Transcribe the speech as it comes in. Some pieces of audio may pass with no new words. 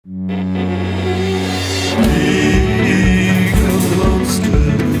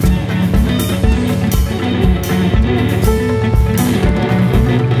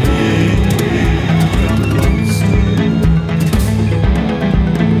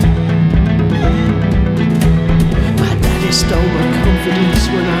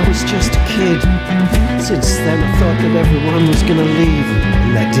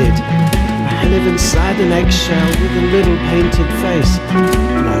an eggshell with a little painted face.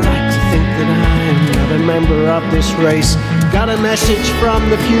 And I like to think that I'm not a member of this race. Got a message from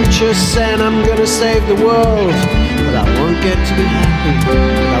the future saying I'm gonna save the world. But I won't get to be happy, but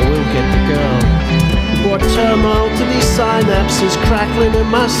I will get the girl. What turmoil to these synapses crackling in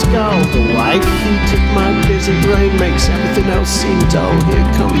my skull. The white heat of my busy brain makes everything else seem dull. Here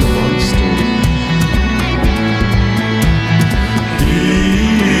come the monsters.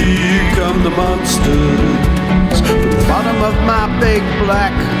 Here come the monsters from the bottom of my big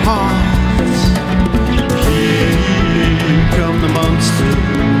black heart. Here come the monsters,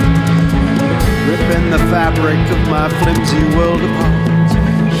 ripping the fabric of my flimsy world apart.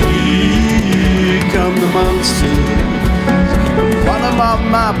 Here come the monsters, bottom of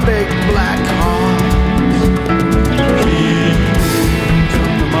my big black heart. Here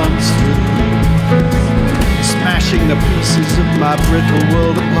come the monsters, smashing the pieces of my brittle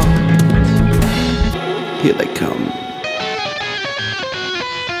world apart. Here they come.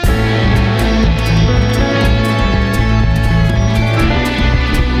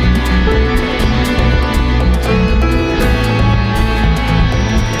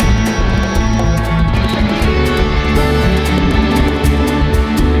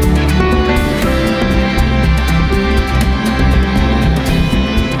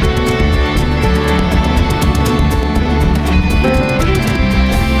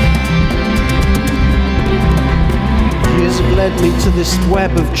 Led me to this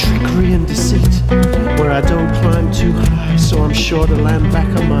web of trickery and deceit, where I don't climb too high, so I'm sure to land back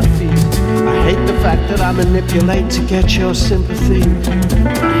on my feet. I hate the fact that I manipulate to get your sympathy.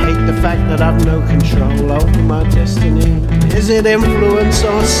 I hate the fact that I've no control over my destiny. Is it influence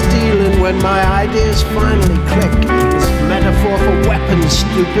or stealing when my ideas finally click? It's a metaphor for weapons,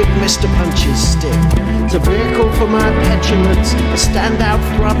 stupid Mr. Punch's stick. It's a vehicle for my petulance, a standout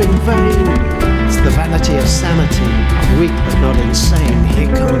throbbing vein. It's the vanity of sanity. I'm weak but not insane. Here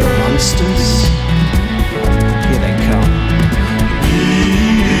come the monsters. Here they come.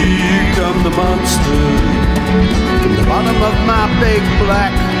 Here come the monsters from the bottom of my big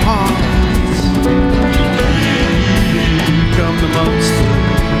black heart. Here come the monsters,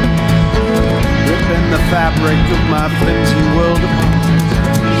 ripping the fabric of my flimsy world apart.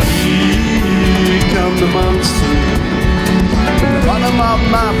 Here come the monsters from the bottom of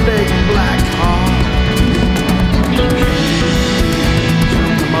my big black